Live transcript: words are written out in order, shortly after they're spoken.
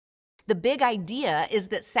The big idea is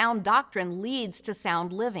that sound doctrine leads to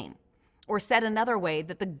sound living, or said another way,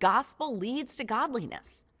 that the gospel leads to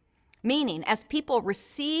godliness. Meaning, as people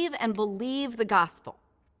receive and believe the gospel,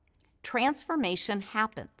 transformation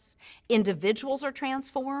happens. Individuals are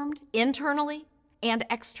transformed internally and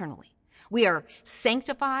externally. We are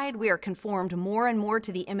sanctified. We are conformed more and more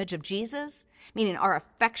to the image of Jesus, meaning our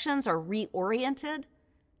affections are reoriented.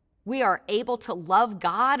 We are able to love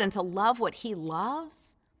God and to love what He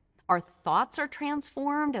loves. Our thoughts are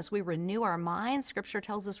transformed as we renew our minds. Scripture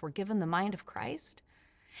tells us we're given the mind of Christ.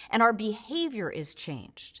 And our behavior is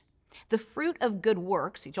changed. The fruit of good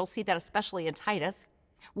works, you'll see that especially in Titus,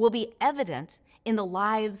 will be evident in the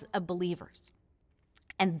lives of believers.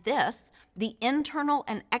 And this, the internal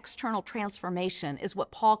and external transformation, is what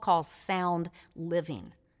Paul calls sound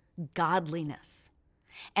living, godliness.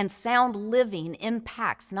 And sound living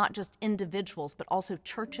impacts not just individuals, but also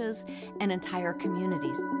churches and entire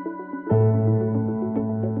communities.